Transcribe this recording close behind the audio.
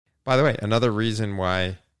By the way, another reason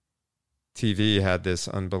why TV had this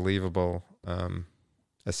unbelievable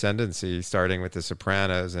ascendancy, starting with The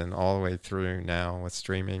Sopranos and all the way through now with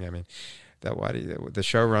streaming. I mean, the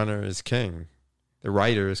showrunner is king, the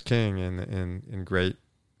writer is king in great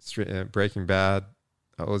Breaking Bad,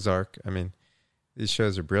 Ozark. I mean, these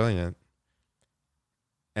shows are brilliant,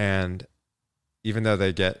 and even though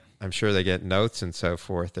I'm sure they get notes and so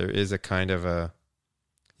forth, there is a kind of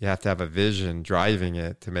you have to have a vision driving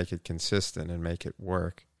it to make it consistent and make it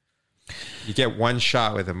work. You get one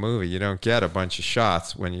shot with a movie. You don't get a bunch of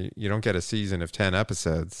shots when you don't get a season of 10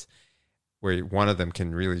 episodes where one of them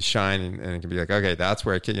can really shine and it can be like, okay, that's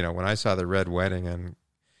where when I saw the Red Wedding on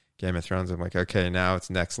Game of Thrones, I'm like, okay, now it's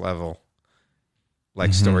next level,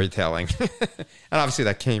 like storytelling. And obviously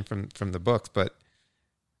that came from the books, but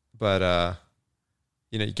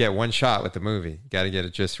you get one shot with the movie. You got to get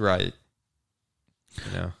it just right.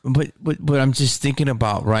 But I'm just thinking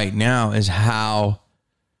about right now is how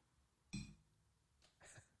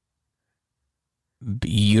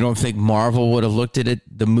you don't think Marvel would have looked at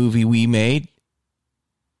the movie we made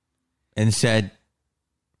and said,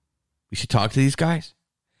 we should talk to these guys?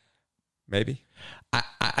 Maybe.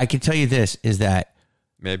 I can tell you this is that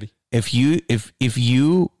maybe if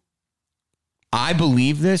you, I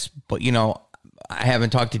believe this, but I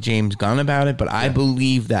haven't talked to James Gunn about it, but I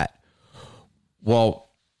believe that,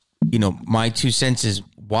 my 2 cents is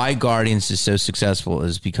why Guardians is so successful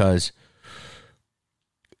is because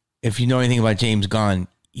if you know anything about James Gunn,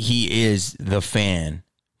 he is the fan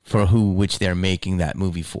for which they're making that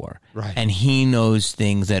movie for. Right. And he knows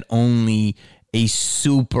things that only a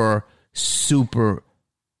super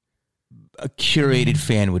curated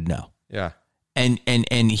fan would know. Yeah. And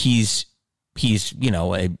he's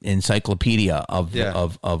an encyclopedia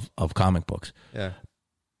of comic books. Yeah.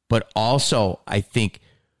 But also, I think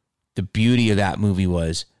the beauty of that movie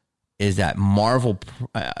is that Marvel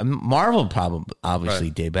probably obviously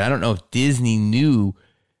did, but I don't know if Disney knew.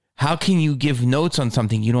 How can you give notes on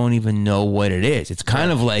something you don't even know what it is? It's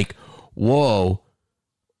kind of like, whoa,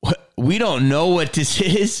 we don't know what this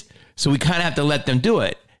is, so we kind of have to let them do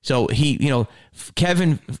it. So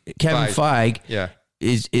Kevin Feige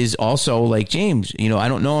is also like James. I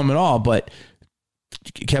don't know him at all, but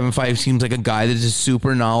Kevin Feige seems like a guy that is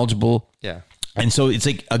super knowledgeable. Yeah. And so it's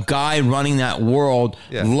like a guy running that world,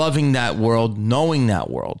 loving that world, knowing that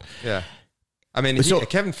world. Yeah. I mean,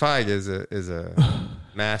 Kevin Feige is a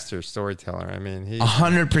master storyteller. I mean,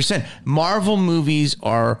 100%. Marvel movies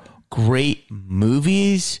are great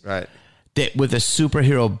movies. Right. That with a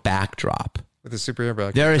superhero backdrop. With a superhero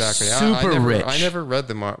backdrop. They're super rich. I never read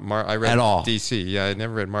I read at all. DC. Yeah, I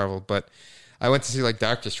never read Marvel, but I went to see like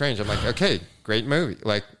Doctor Strange. I'm like, okay, great movie.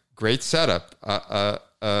 Like, great setup.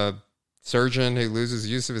 Surgeon who loses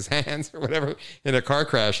use of his hands or whatever in a car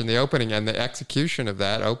crash in the opening, and the execution of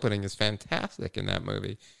that opening is fantastic in that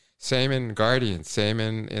movie. Same in Guardians, same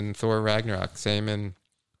in Thor Ragnarok, same in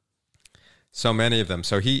so many of them.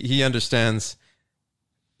 So he understands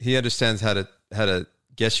how to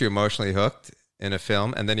get you emotionally hooked in a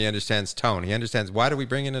film, and then he understands tone. He understands why do we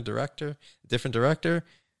bring in a different director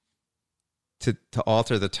to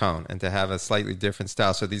alter the tone and to have a slightly different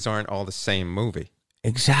style, so these aren't all the same movie.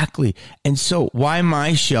 Exactly. And so why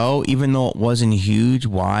my show, even though it wasn't huge,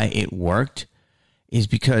 why it worked is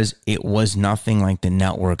because it was nothing like the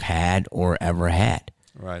network had or ever had.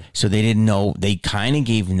 Right. So they didn't know. They kind of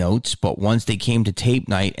gave notes, but once they came to tape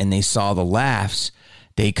night and they saw the laughs,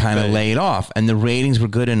 they kind of laid off, and the ratings were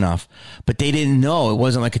good enough. But they didn't know. It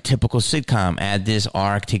wasn't like a typical sitcom. Add this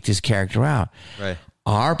arc, take this character out. Right.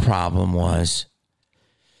 Our problem was...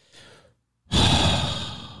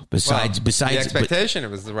 Besides the expectation,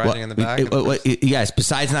 it was the writing in the back. Yes,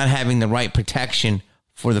 besides not having the right protection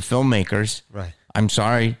for the filmmakers. Right. I'm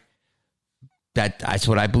sorry. That's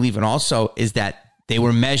what I believe. And also is that they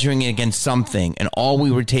were measuring it against something, and all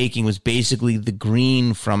we were taking was basically the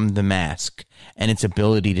green from the mask and its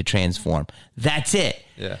ability to transform. That's it.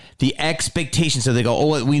 Yeah. The expectation. So they go,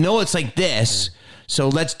 oh, we know it's like this, so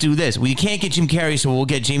let's do this. We can't get Jim Carrey, so we'll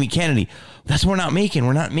get Jamie Kennedy. That's what we're not making.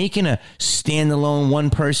 We're not making a standalone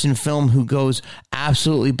one-person film who goes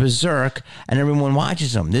absolutely berserk and everyone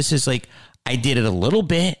watches them. This is like, I did it a little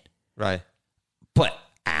bit. Right. But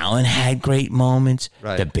Alan had great moments.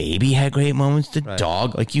 Right. The baby had great moments. The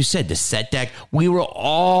dog, like you said, the set deck. We were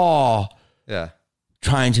all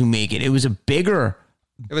trying to make it. It was a bigger...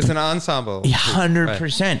 It was an ensemble.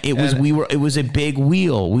 100%. It was a big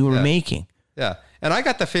wheel we were making. Yeah. And I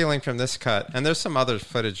got the feeling from this cut, and there's some other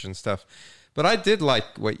footage and stuff, but I did like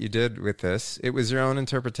what you did with this. It was your own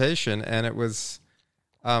interpretation, and it was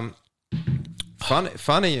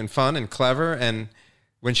funny and fun and clever, and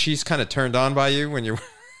when she's kind of turned on by you, when you're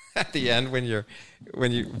at the end,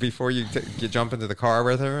 before you jump into the car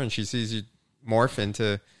with her, and she sees you morph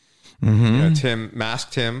into Tim,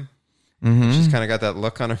 masked Tim. She's kind of got that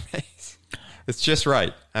look on her face. It's just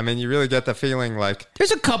right. I mean, you really get the feeling like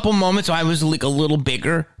there's a couple moments I was like a little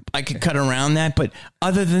bigger. I could cut around that, but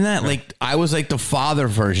other than that, like I was like the father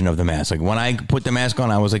version of the mask. Like when I put the mask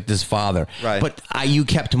on, I was like this father. Right. But you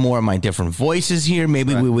kept more of my different voices here.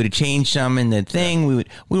 Maybe we would have changed some in the thing.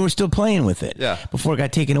 We were still playing with it. Yeah. Before it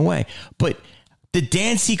got taken away. But the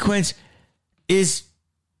dance sequence is.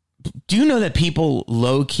 Do you know that people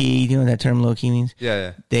low key? Do you know what that term low key means?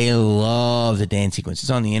 Yeah. They love the dance sequence.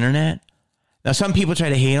 It's on the internet. Now, some people try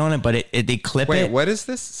to hate on it, but they clip it. Wait, what is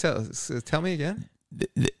this? So tell me again.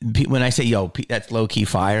 When I say, yo, that's low key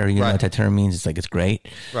fire, you know what that term means? It's like, it's great.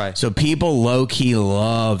 Right. So people low key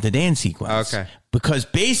love the dance sequence. Okay. Because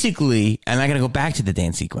basically, and I'm going to go back to the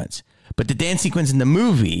dance sequence, but the dance sequence in the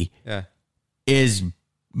movie is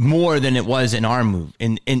more than it was in our movie.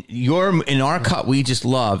 In our cut, we just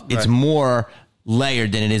love, it's more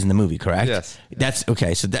layered than it is in the movie, correct? Yes. That's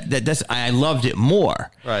okay. So that's I loved it more.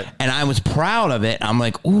 Right. And I was proud of it. I'm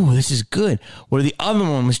like, ooh, this is good. Where the other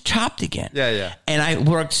one was chopped again. Yeah. And I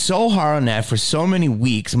worked so hard on that for so many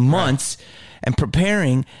weeks, months, and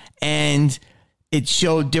preparing, and it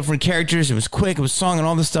showed different characters. It was quick. It was song and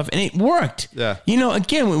all this stuff, and it worked. Yeah. You know,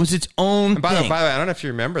 again, it was its own and by thing. the way, I don't know if you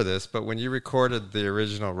remember this, but when you recorded the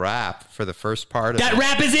original rap for the first part of that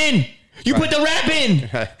rap is in. You put the rap in.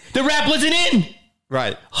 Right. The rap wasn't in.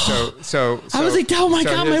 Right. So I was like, oh my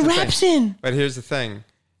God, my rap's in. But here's the thing.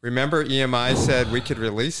 Remember EMI said we could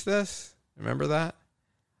release this? Remember that?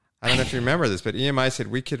 I don't know if you remember this, but EMI said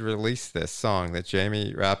we could release this song that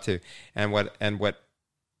Jamie rapped to. And what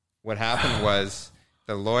happened was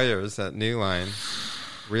the lawyers at New Line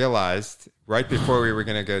realized right before we were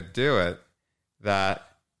going to go do it that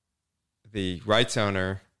the rights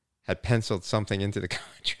owner had penciled something into the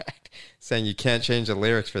contract saying you can't change the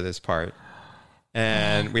lyrics for this part.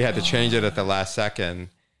 And we had to change it at the last second.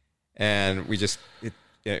 And we just,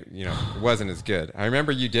 it wasn't as good. I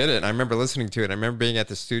remember you did it. And I remember listening to it. I remember being at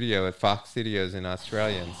the studio at Fox Studios in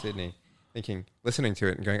Australia, in Sydney, listening to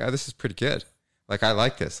it and going, oh, this is pretty good. Like, I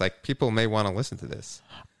like this. Like, people may want to listen to this.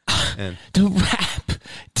 And the rap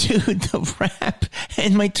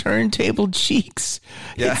and my turntable cheeks.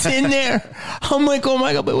 Yeah. It's in there. I'm like, oh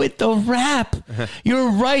my God, but with the rap,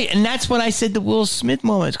 you're right. And that's what I said the Will Smith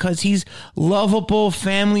moments, because he's lovable,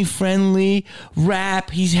 family friendly rap.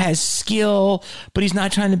 He has skill, but he's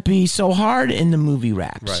not trying to be so hard in the movie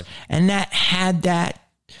raps. Right. And that had that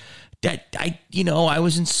I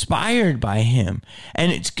was inspired by him.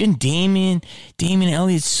 And it's good. Damien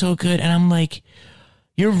Elliott's so good. And I'm like,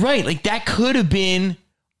 you're right. Like, that could have been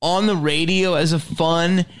on the radio as a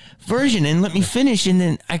fun version. And let me finish, and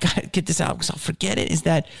then I got to get this out because I'll forget it, is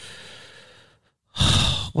that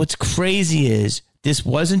what's crazy is this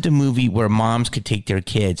wasn't a movie where moms could take their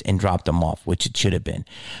kids and drop them off, which it should have been.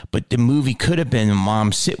 But the movie could have been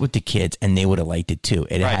moms sit with the kids, and they would have liked it too.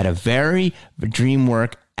 It had a very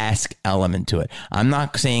DreamWorks-esque element to it. I'm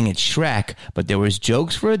not saying it's Shrek, but there was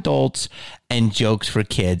jokes for adults and jokes for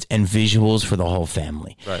kids and visuals for the whole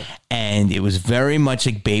family. Right. And it was very much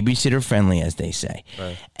like babysitter friendly, as they say.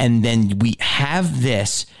 Right. And then we have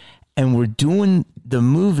this, and we're doing the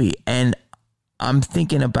movie, and I'm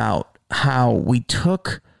thinking about how we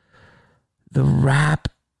took the rap.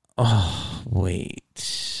 Oh,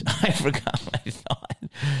 wait. I forgot my thought.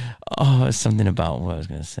 Oh, something about what I was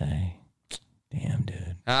going to say. Damn,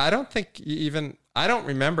 dude. I don't think I don't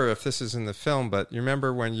remember if this is in the film, but you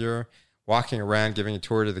remember when you're walking around giving a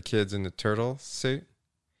tour to the kids in the turtle suit?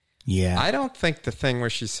 Yeah. I don't think the thing where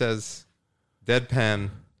she says,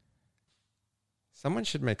 deadpan, someone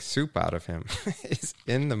should make soup out of him is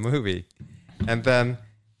in the movie. And then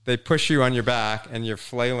they push you on your back and you're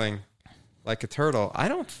flailing like a turtle. I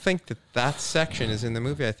don't think that section is in the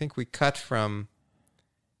movie. I think we cut from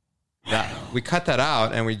that. We cut that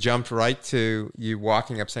out and we jumped right to you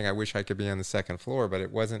walking up saying, I wish I could be on the second floor, but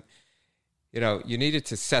it wasn't, you needed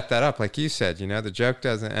to set that up. Like you said, the joke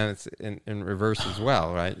doesn't, and it's in reverse as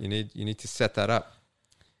well, right? You need to set that up.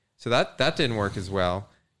 So that didn't work as well.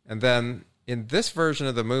 And then in this version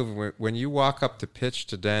of the movie, when you walk up to pitch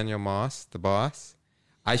to Daniel Moss, the boss,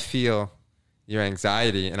 I feel your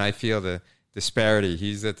anxiety and I feel the disparity.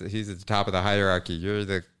 He's at the top of the hierarchy. You're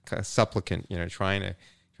the supplicant, trying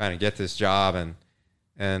to get this job,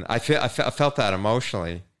 and I felt that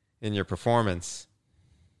emotionally in your performance.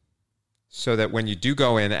 So that when you do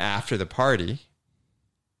go in after the party,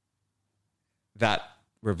 that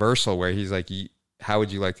reversal where he's like, how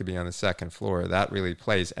would you like to be on the second floor? That really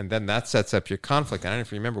plays. And then that sets up your conflict. I don't know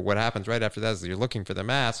if you remember what happens right after that is you're looking for the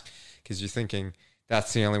mask because you're thinking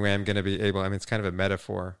that's the only way I'm going to be able. I mean, it's kind of a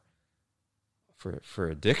metaphor for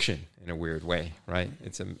addiction in a weird way, right?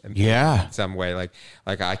 It's in some way like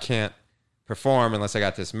I can't perform unless I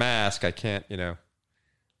got this mask. I can't, you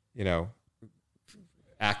know,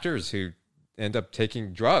 actors who end up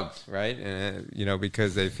taking drugs, right?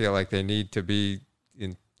 Because they feel like they need to be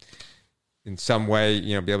in some way,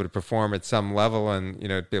 be able to perform at some level and,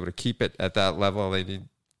 be able to keep it at that level. They need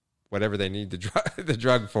whatever they need the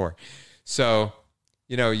drug for. So,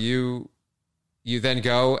 you then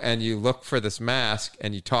go and you look for this mask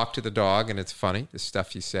and you talk to the dog and it's funny, the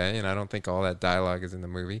stuff you say. And I don't think all that dialogue is in the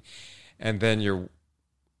movie. And then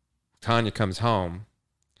Tanya comes home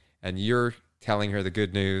and you're telling her the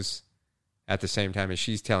good news at the same time as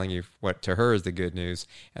she's telling you what to her is the good news.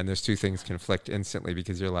 And those two things conflict instantly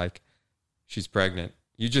because you're like, she's pregnant.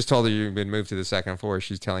 You just told her you've been moved to the second floor.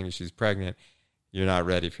 She's telling you she's pregnant. You're not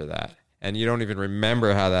ready for that. And you don't even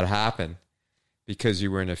remember how that happened because you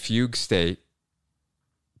were in a fugue state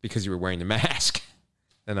because you were wearing the mask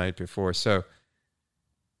the night before. So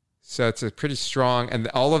it's a pretty strong, and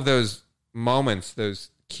all of those moments, those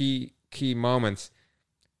key moments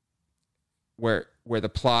where the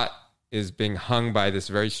plot is being hung by this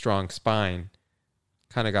very strong spine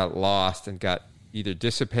kind of got lost and got either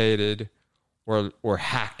dissipated or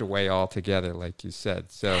hacked away altogether, like you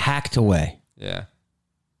said. So hacked away. Yeah.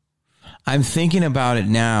 I'm thinking about it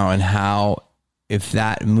now and how if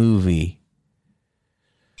that movie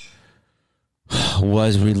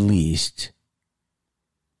was released,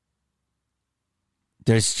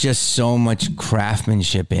 there's just so much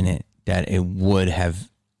craftsmanship in it that it would have,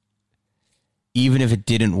 even if it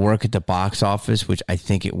didn't work at the box office, which I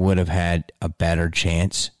think it would have had a better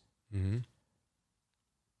chance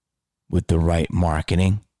with the right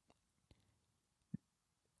marketing.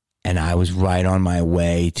 And I was right on my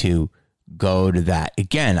way to go to that.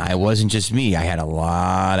 Again, I wasn't just me. I had a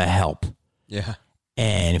lot of help. Yeah.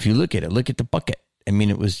 And if you look at the bucket. I mean,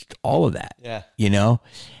 it was all of that. Yeah.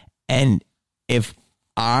 And if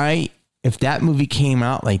that movie came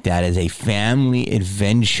out like that as a family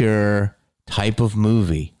adventure type of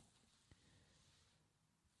movie,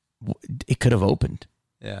 it could have opened.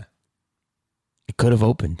 Yeah. It could have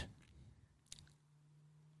opened.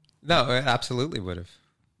 No, it absolutely would have.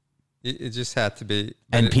 It just had to be.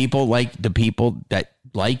 And people like the people that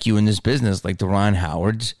like you in this business, like the Ron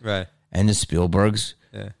Howards, right, and the Spielbergs,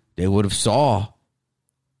 they would have saw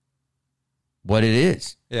what it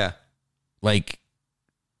is. Yeah. Like,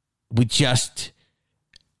 we just,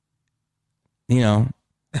 and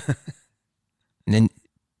then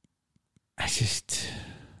I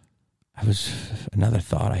was another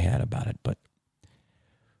thought I had about it, but.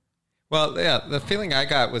 Well, yeah, the feeling I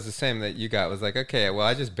got was the same that you got. Was like, okay, well,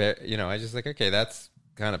 I just like, okay, that's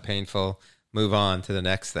kind of painful. Move on to the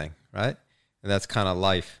next thing, right? And that's kind of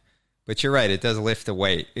life. But you're right; it does lift the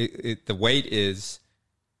weight. The weight is,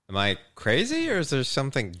 am I crazy or is there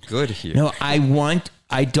something good here? No, I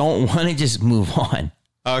don't want to just move on.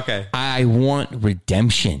 Okay, I want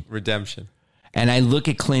redemption. Redemption. And I look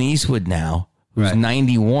at Clint Eastwood now, who's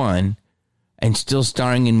 91. And still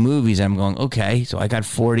starring in movies. I'm going, okay, so I got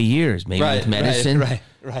 40 years, maybe with medicine. Right.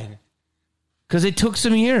 Because it took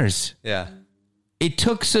some years. Yeah. It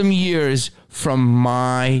took some years from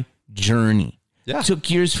my journey. Yeah. It took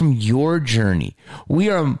years from your journey.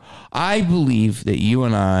 I believe that you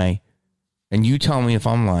and I, and you tell me if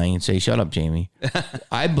I'm lying and say, shut up, Jamie.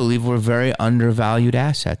 I believe we're very undervalued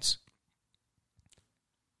assets.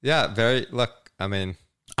 Yeah, look, I mean.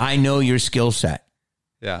 I know your skill set.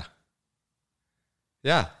 Yeah.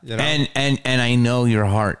 Yeah, and I know your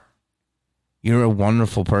heart. You're a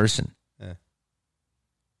wonderful person. Yeah.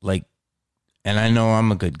 And I know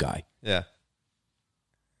I'm a good guy. Yeah.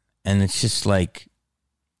 And it's just like,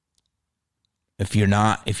 if you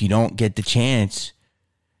don't get the chance,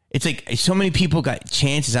 it's like so many people got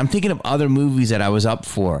chances. I'm thinking of other movies that I was up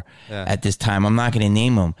for at this time. I'm not going to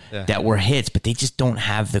name them that were hits, but they just don't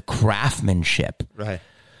have the craftsmanship. Right.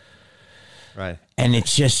 And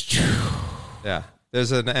it's just, yeah.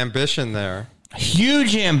 There's an ambition there.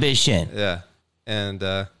 Huge ambition. Yeah. And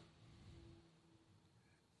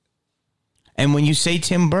when you say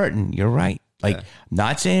Tim Burton, you're right. I'm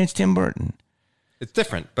not saying it's Tim Burton. It's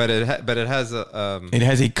different, but it has a it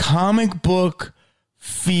has a comic book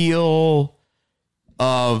feel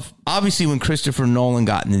of, obviously when Christopher Nolan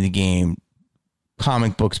got into the game,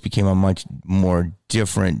 comic books became a much more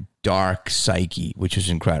different, dark psyche, which was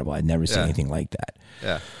incredible. I'd never seen anything like that.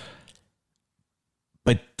 Yeah.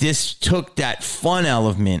 But this took that fun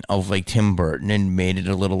element of like Tim Burton and made it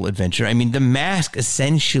a little adventure. I mean, The Mask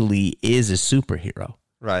essentially is a superhero.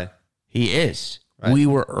 Right. He is. Right. We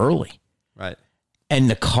were early. Right. And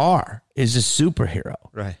the car is a superhero.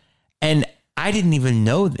 Right. And I didn't even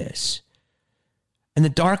know this. And the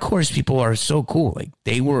Dark Horse people are so cool. Like,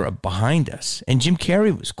 they were behind us. And Jim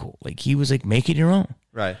Carrey was cool. Like, he was like, make it your own.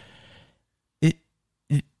 Right. Do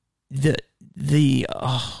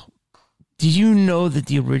you know that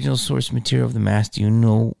the original source material of The Mask, do you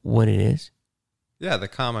know what it is? Yeah, the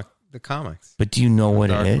comics. But do you know what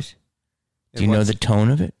it is? Do you know the tone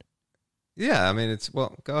of it? Yeah, I mean,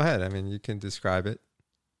 well, go ahead. I mean, you can describe it.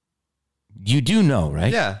 You do know,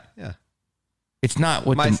 right? Yeah. It's not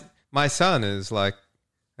what my son is like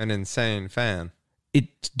an insane fan.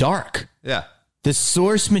 It's dark. Yeah. The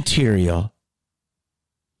source material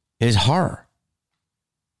is horror.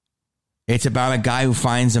 It's about a guy who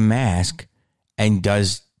finds a mask and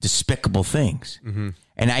does despicable things. Mm-hmm.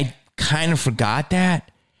 And I kind of forgot that.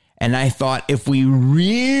 And I thought if we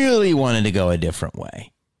really wanted to go a different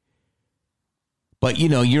way, but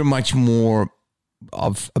you're much more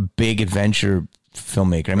of a big adventure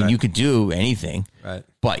filmmaker. I mean, you could do anything, right?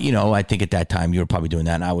 But I think at that time you were probably doing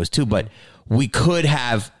that, and I was too. But we could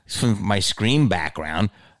have, from my Scream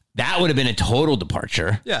background, that would have been a total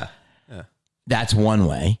departure. Yeah. That's one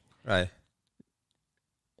way, right?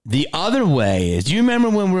 The other way is, do you remember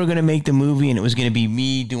when we were going to make the movie and it was going to be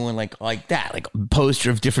me doing like that, like a poster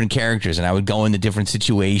of different characters, and I would go into different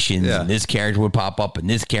situations and this character would pop up and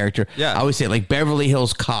this character. Yeah. I would say like Beverly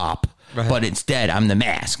Hills Cop, but instead I'm the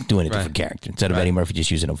Mask doing a different character instead of Eddie Murphy just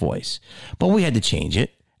using a voice. But we had to change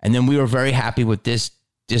it. And then we were very happy with this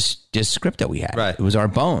script that we had. Right. It was our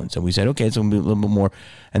bones. And we said, okay, so we'll be a little bit more.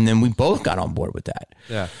 And then we both got on board with that.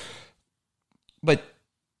 Yeah. But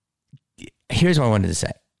here's what I wanted to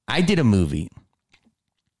say. I did a movie,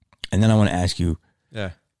 and then I want to ask you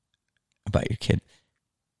about your kid.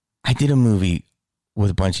 I did a movie with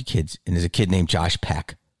a bunch of kids, and there's a kid named Josh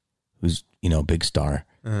Peck, who's, a big star,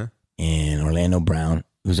 and Orlando Brown,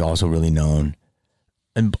 who's also really known,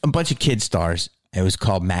 and a bunch of kid stars. It was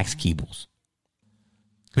called Max Keebles.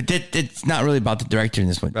 But that's not really about the director in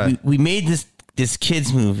this one. Right. We made this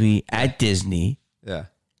kids movie at Disney. Yeah.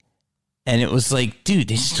 And it was like,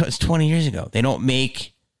 dude, it's 20 years ago. They don't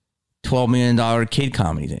make $12 million kid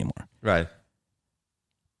comedies anymore. Right.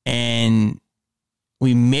 And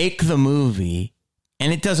we make the movie,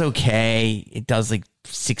 and it does okay. It does like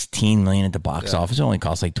 16 million at the box office. It only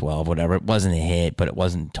costs like 12, whatever. It wasn't a hit, but it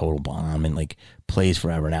wasn't a total bomb, and like plays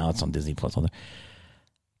forever now. It's on Disney Plus.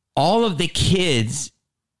 All of the kids,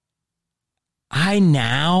 when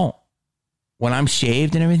I'm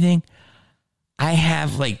shaved and everything, I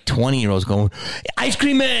have like 20-year-olds going, ice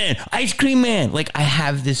cream man, ice cream man. Like, I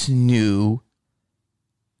have this new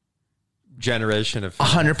generation of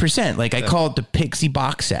 100%. Like, I call it the Pixie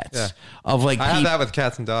box sets of like. I have that with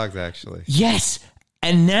cats and dogs, actually. Yes.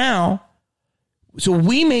 And now, so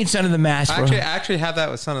we made Son of the Mask. I actually have that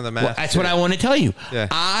with Son of the Mask. Well, that's what I want to tell you.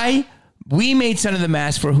 Yeah. We made Son of the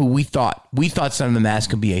Mask for who we thought Son of the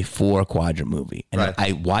Mask could be a 4-quadrant movie. And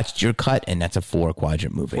I watched your cut, and that's a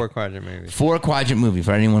 4-quadrant movie. 4-quadrant movie. 4-quadrant movie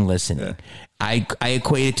for anyone listening. Yeah. I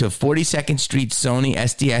equate it to 42nd Street Sony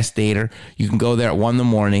SDS Theater. You can go there at 1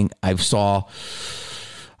 a.m. I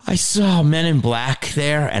saw Men in Black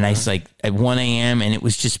there, and I was like at 1 a.m. and it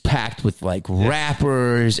was just packed with like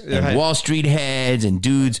rappers and Wall Street heads and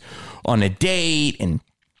dudes on a date and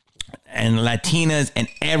Latinas, and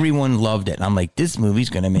everyone loved it. And I'm like, this movie's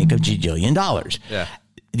going to make a gajillion dollars. Yeah.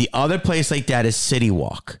 The other place like that is City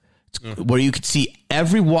Walk, where you could see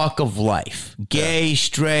every walk of life, gay,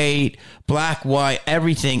 straight, black, white,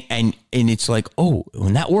 everything. And it's like, oh,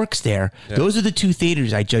 when that works there, those are the 2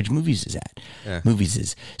 theaters I judge movies at. Yeah.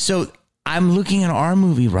 So I'm looking at our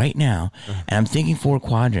movie right now, and I'm thinking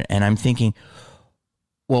 4-quadrant, and I'm thinking,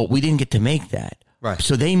 well, we didn't get to make that. Right.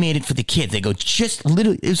 So they made it for the kids. They go just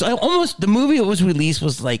literally. It was almost, the movie that was released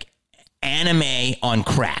was like anime on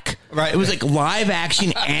crack. Right. It was like live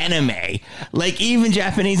action anime. Like even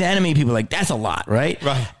Japanese anime people are like, that's a lot, right?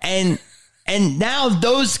 Right. And now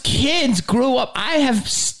those kids grew up. I have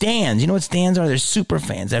stans. You know what stans are? They're super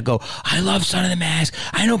fans that go, I love Son of the Mask.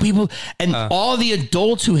 I know people. And all the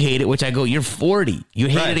adults who hate it, which I go, you're 40. You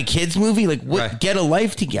hated a kid's movie? Like, what? Get a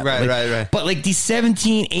life together. Right, like, right. But like these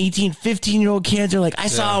 17, 18, 15-year-old kids are like, I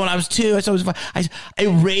saw it when I was 2. I saw it was fun.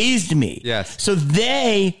 It raised me. Yes. So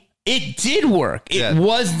it did work. It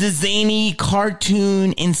was the zany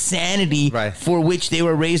cartoon insanity for which they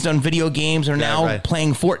were raised on video games or now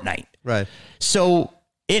playing Fortnite. Right. So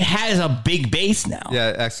it has a big base now.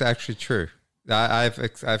 Yeah, that's actually true.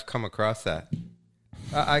 I've come across that.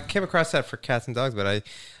 I came across that for Cats and Dogs, but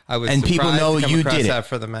I was And people know to come you across did it.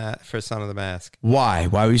 that for Son of the Mask. Why?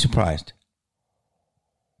 Why were you surprised?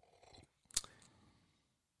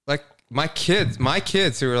 Like my kids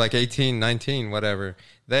who are like 18, 19, whatever,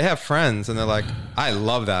 they have friends and they're like, I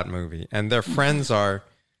love that movie. And their friends are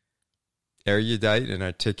erudite and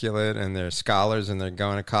articulate and they're scholars and they're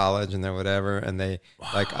going to college and they're whatever. And they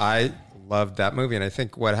like, I loved that movie. And I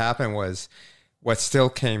think what happened was what still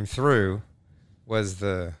came through was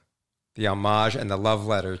the homage and the love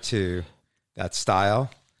letter to that style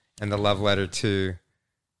and the love letter to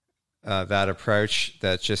that approach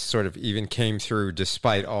that just sort of even came through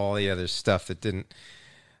despite all the other stuff that didn't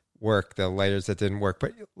work, the layers that didn't work.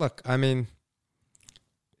 But look, I mean,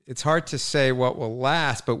 it's hard to say what will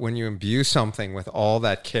last, but when you imbue something with all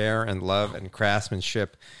that care and love and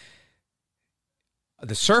craftsmanship,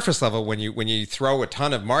 the surface level, when you throw a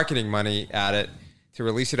ton of marketing money at it to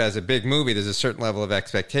release it as a big movie, there's a certain level of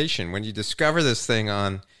expectation. When you discover this thing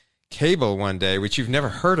on cable one day, which you've never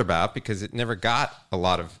heard about because it never got a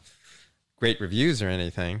lot of great reviews or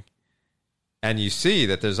anything, and you see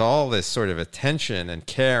that there's all this sort of attention and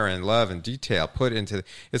care and love and detail put into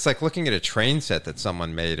it's like looking at a train set that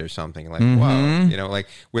someone made or something, like whoa, you know, like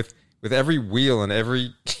with every wheel and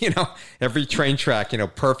every, you know, every train track, you know,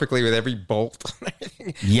 perfectly with every bolt and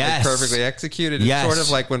everything, yes, like perfectly executed. Yes. It's sort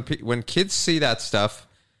of like when kids see that stuff,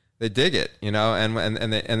 they dig it, you know, and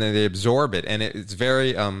then they absorb it, and it's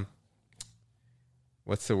very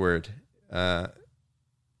what's the word,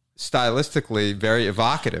 stylistically very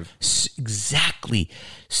evocative. Exactly.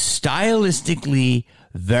 Stylistically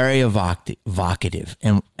very evocative.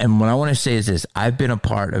 And what I want to say is this. I've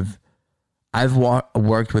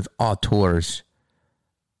worked with auteurs,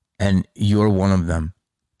 and you're one of them.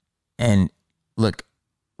 And look,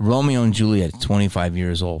 Romeo and Juliet, 25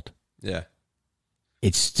 years old. Yeah.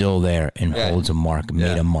 It's still there and holds a mark,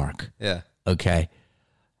 made a mark. Yeah. Okay.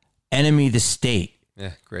 Enemy of the State.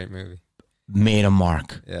 Yeah, great movie. Made a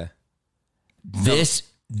mark. Yeah. This,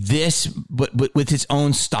 but with its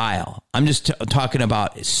own style. I'm just talking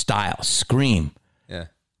about its style. Scream. Yeah.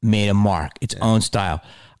 Made a mark. Its own style.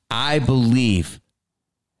 I believe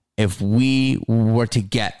if we were to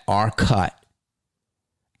get our cut,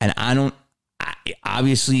 and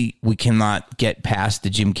obviously we cannot get past the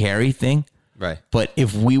Jim Carrey thing. Right. But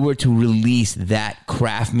if we were to release that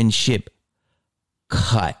craftsmanship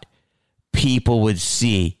cut, people would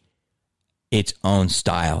see its own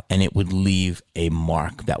style, and it would leave a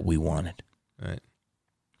mark that we wanted. Right.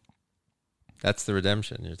 That's the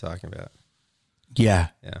redemption you're talking about. Yeah.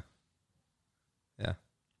 Yeah. Yeah.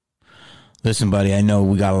 Listen, buddy, I know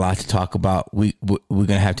we got a lot to talk about. We're going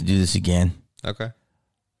to have to do this again. Okay.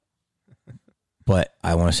 But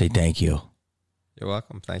I want to say thank you. You're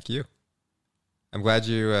welcome. Thank you. I'm glad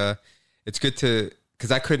you, it's good to,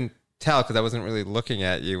 because I couldn't tell because I wasn't really looking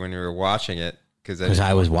at you when you were watching it. Because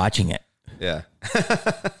I was watching it. Yeah.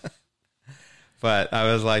 But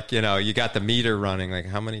I was like, you know, you got the meter running. Like,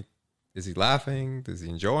 how many, is he laughing? Is he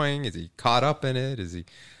enjoying? Is he caught up in it? Is he,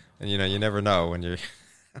 and you know, you never know when you're.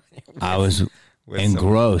 I was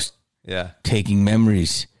engrossed. Yeah. Taking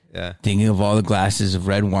memories. Yeah. Thinking of all the glasses of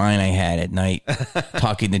red wine I had at night,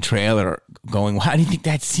 talking the trailer, going, how do you think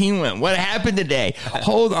that scene went? What happened today?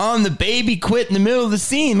 Hold on, the baby quit in the middle of the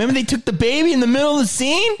scene. Remember they took the baby in the middle of the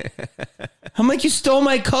scene? I'm like, you stole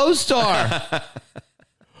my co-star.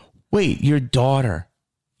 Wait, your daughter.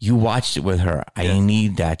 You watched it with her. I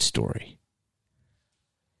need that story.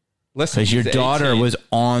 Listen, because your daughter 18. was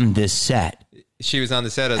on this set. She was on the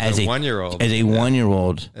set as a 1-year-old. As a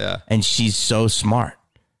 1-year-old. Yeah. And she's so smart.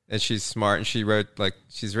 And she's smart, and she's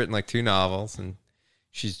written like 2 novels, and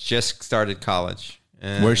she's just started college.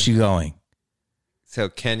 And where's she going? So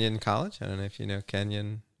Kenyon College. I don't know if you know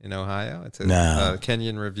Kenyon in Ohio. It's a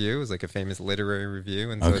Kenyon Review. It's like a famous literary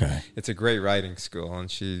review, and so it's a great writing school.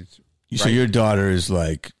 And she's so your daughter is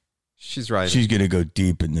like she's writing. She's gonna go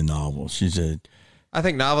deep in the novel. I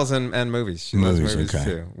think novels and movies. She loves movies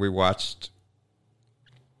too. We watched,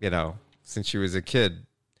 you know, since she was a kid.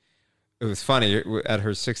 It was funny. At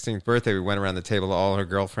her 16th birthday, we went around the table to all her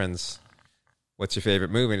girlfriends. What's your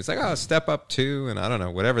favorite movie? And it's like, oh, Step Up 2, and I don't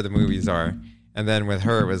know, whatever the movies are. And then with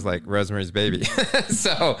her, it was like Rosemary's Baby.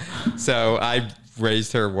 So I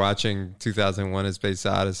raised her watching 2001: A Space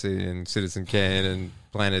Odyssey and Citizen Kane and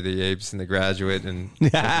Planet of the Apes and The Graduate and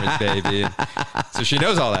Rosemary's Baby. And so she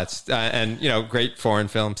knows all that, and you know, great foreign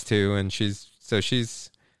films too. And she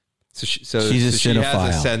has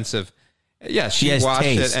a sense of. Yeah, she watched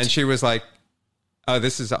it and she was like, oh,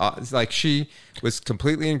 this is like, she was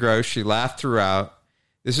completely engrossed. She laughed throughout.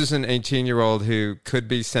 This is an 18-year-old who could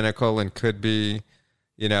be cynical and could be,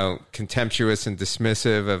 contemptuous and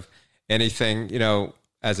dismissive of anything,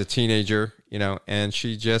 as a teenager, and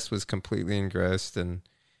she just was completely engrossed and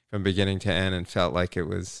from beginning to end and felt like it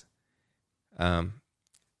was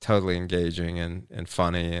totally engaging and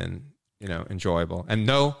funny and, enjoyable. And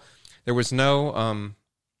there was no,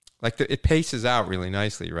 it paces out really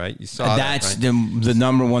nicely, right? You saw that's that, right? the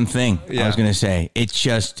number one thing Yeah. I was going to say. It's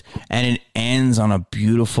just, and it ends on a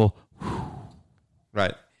beautiful.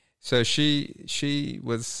 Right. So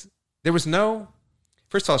there was no,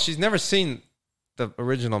 first of all, she's never seen the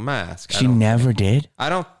original Mask. She never did? I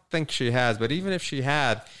don't think she has, but even if she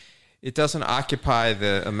had, it doesn't occupy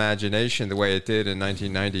the imagination the way it did in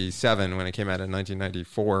 1997 when it came out in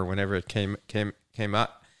 1994, whenever it came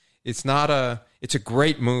up. It's a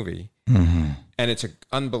great movie, and it's an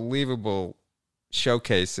unbelievable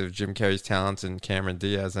showcase of Jim Carrey's talents and Cameron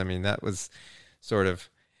Diaz. I mean, that was sort of,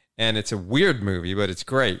 and it's a weird movie, but it's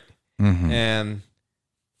great.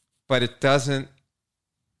 But it doesn't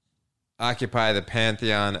occupy the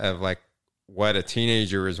pantheon of like what a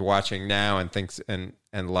teenager is watching now and thinks and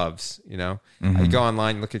loves, You go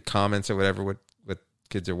online, look at comments or whatever, what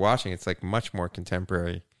kids are watching. It's like much more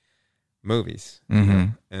contemporary movies.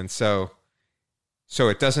 And so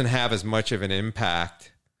it doesn't have as much of an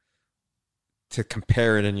impact to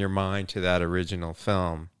compare it in your mind to that original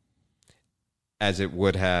film as it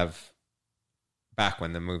would have back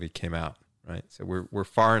when the movie came out, right? So we're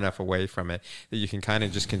far enough away from it that you can kind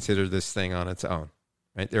of just consider this thing on its own,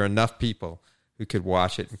 right? There are enough people who could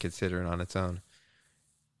watch it and consider it on its own.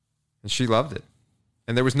 And she loved it.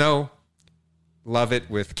 And there was no love it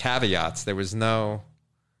with caveats. There was no,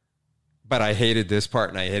 but I hated this part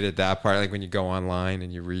and I hated that part. Like when you go online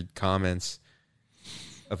and you read comments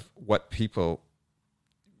of what people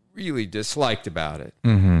really disliked about it.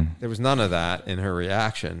 There was none of that in her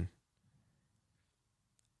reaction.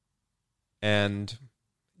 And,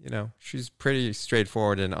 she's pretty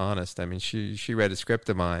straightforward and honest. I mean, she read a script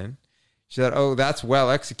of mine. She said, "Oh, that's well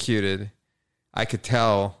executed." I could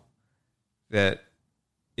tell that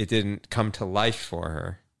it didn't come to life for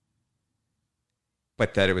her,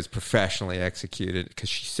 but that it was professionally executed because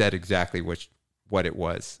she said exactly what it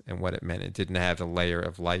was and what it meant. It didn't have a layer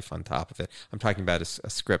of life on top of it. I'm talking about a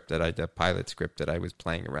script a pilot script that I was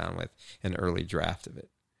playing around with, an early draft of it.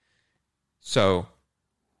 So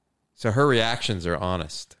her reactions are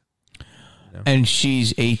honest. And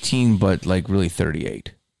she's 18, but like really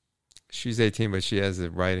 38. She's 18, but she has the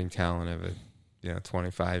writing talent of a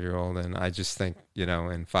 25-year-old, and I just think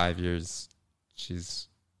in 5 years she's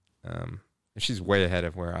way ahead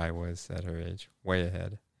of where I was at her age, way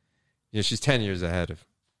ahead. She's 10 years ahead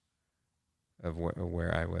of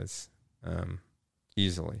where I was,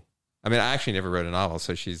 easily. I mean, I actually never wrote a novel,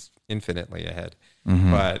 so she's infinitely ahead.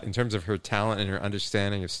 But in terms of her talent and her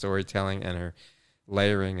understanding of storytelling and her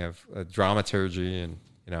layering of dramaturgy and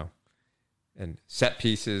and set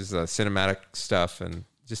pieces, cinematic stuff, and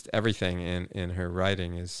just everything in her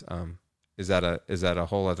writing is at a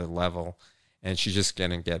whole other level, and she's just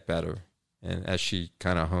gonna get better. And as she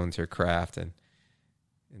kind of hones her craft and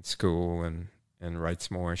in school and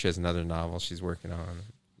writes more, she has another novel she's working on.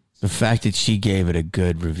 The fact that she gave it a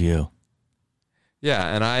good review.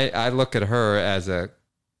 Yeah, and I look at her as a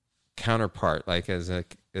counterpart, like as a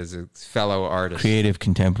fellow artist, creative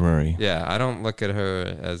contemporary. Yeah, I don't look at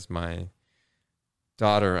her as my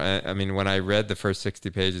daughter. I mean, when I read the first 60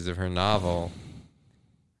 pages of her novel,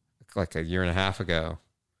 like a year and a half ago,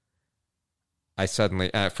 I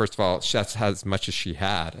suddenly, first of all, that's as much as she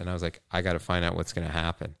had, and I was like, I got to find out what's going to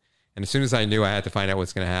happen. And as soon as I knew I had to find out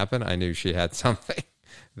what's going to happen, I knew she had something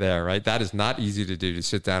there, right? That is not easy to do, to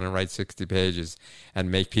sit down and write 60 pages and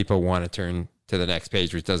make people want to turn to the next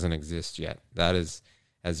page, which doesn't exist yet. That is,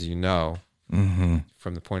 as you know,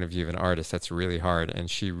 from the point of view of an artist, that's really hard. And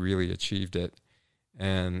she really achieved it.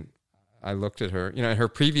 And I looked at her, in her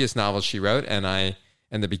previous novels she wrote, and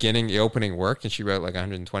in the beginning, the opening work, and she wrote like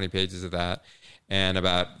 120 pages of that. And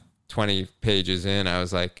about 20 pages in, I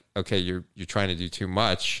was like, okay, you're trying to do too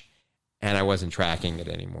much. And I wasn't tracking it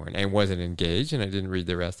anymore, and I wasn't engaged, and I didn't read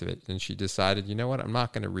the rest of it. And she decided, you know what, I'm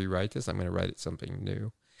not going to rewrite this. I'm going to write it something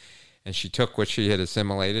new. And she took what she had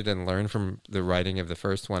assimilated and learned from the writing of the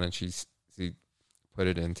first one, and she put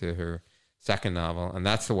it into her second novel. And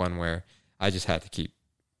that's the one where I just had to keep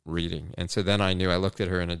reading. And so then I knew I looked at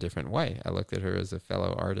her in a different way. I looked at her as a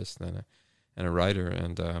fellow artist and a writer,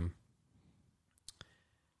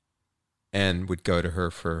 and would go to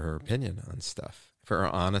her for her opinion on stuff. For her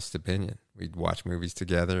honest opinion. We'd watch movies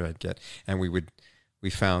together. We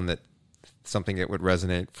found that something that would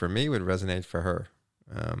resonate for me would resonate for her.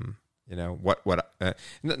 You know,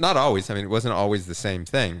 not always. I mean, it wasn't always the same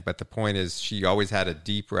thing, but the point is she always had a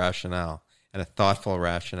deep rationale and a thoughtful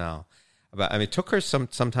rationale about, I mean, it took her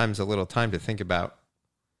sometimes a little time to think about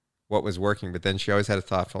what was working, but then she always had a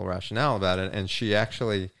thoughtful rationale about it. And she has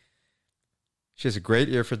a great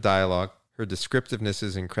ear for dialogue. Her descriptiveness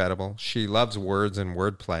is incredible. She loves words and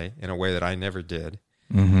wordplay in a way that I never did.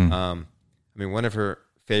 Mm-hmm. I mean, one of her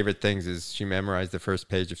favorite things is she memorized the first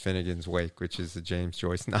page of Finnegan's Wake, which is a James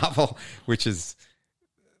Joyce novel, which is,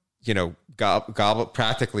 you know,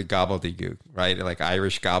 practically gobbledygook, right? Like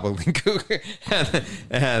Irish gobbledygook.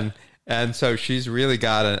 and so she's really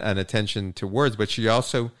got an attention to words, but she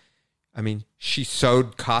also, I mean, she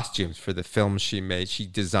sewed costumes for the films she made. She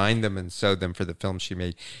designed them and sewed them for the films she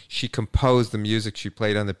made. She composed the music she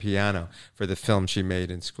played on the piano for the film she made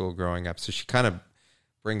in school growing up. So she kind of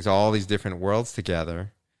brings all these different worlds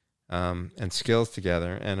together and skills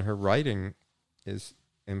together, and her writing is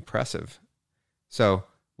impressive. So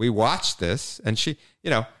we watched this, and she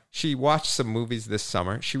watched some movies this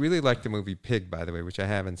summer. She really liked the movie Pig, by the way, which I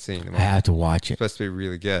haven't seen. I have to watch it. It's supposed to be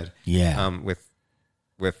really good. Yeah.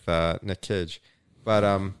 With Nick Cage.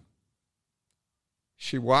 But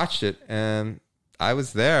she watched it, and I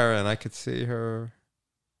was there, and I could see her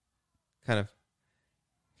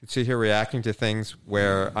reacting to things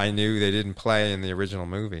where I knew they didn't play in the original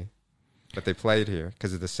movie, but they played here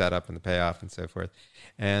because of the setup and the payoff and so forth.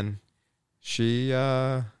 And she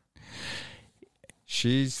thought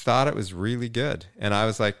it was really good. And I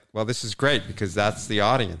was like, well, this is great because that's the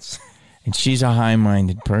audience. And she's a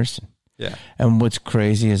high-minded person. Yeah. And what's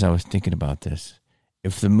crazy is I was thinking about this.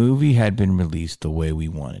 If the movie had been released the way we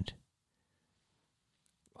wanted,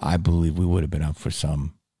 I believe we would have been up for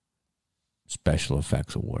some special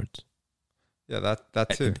effects awards. Yeah,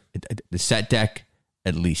 that too. The set deck,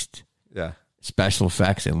 at least. Yeah. Special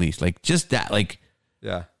effects, at least. Like, just that, like...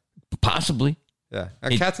 Yeah. Possibly. Yeah.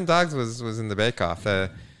 Cats and Dogs was in the bake-off.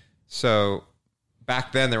 So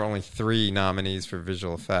back then, there were only 3 nominees for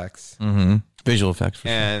visual effects. Mm-hmm. Visual effects. For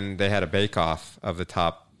and sure. They had a bake-off of the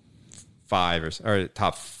top 5 or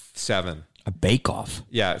top 7. A bake-off?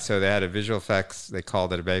 Yeah. So they had a visual effects. They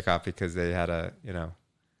called it a bake-off because they had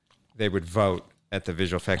they would vote at the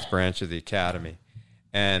visual effects branch of the Academy.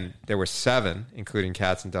 And there were 7, including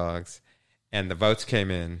Cats and Dogs. And the votes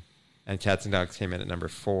came in, and Cats and Dogs came in at number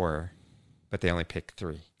 4, but they only picked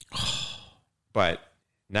 3. But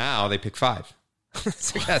now they pick 5.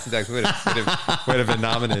 So Cats and Dogs would have been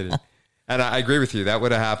nominated. And I agree with you. That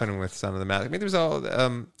would have happened with Son of the Mask. I mean, there's all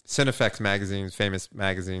Cinefex magazine, famous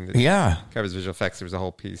magazine that covers visual effects. There was a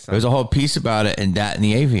whole piece. There was a whole piece about it, and that and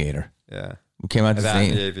The Aviator. Yeah. We came out the that same.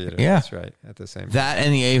 and The Aviator. Yeah. That's right. At the same time. That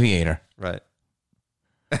and The Aviator. Right.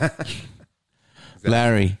 Exactly.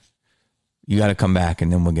 Larry, you got to come back,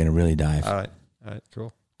 and then we're going to really dive. All right.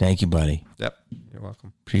 Cool. Thank you, buddy. Yep. You're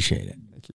welcome. Appreciate it.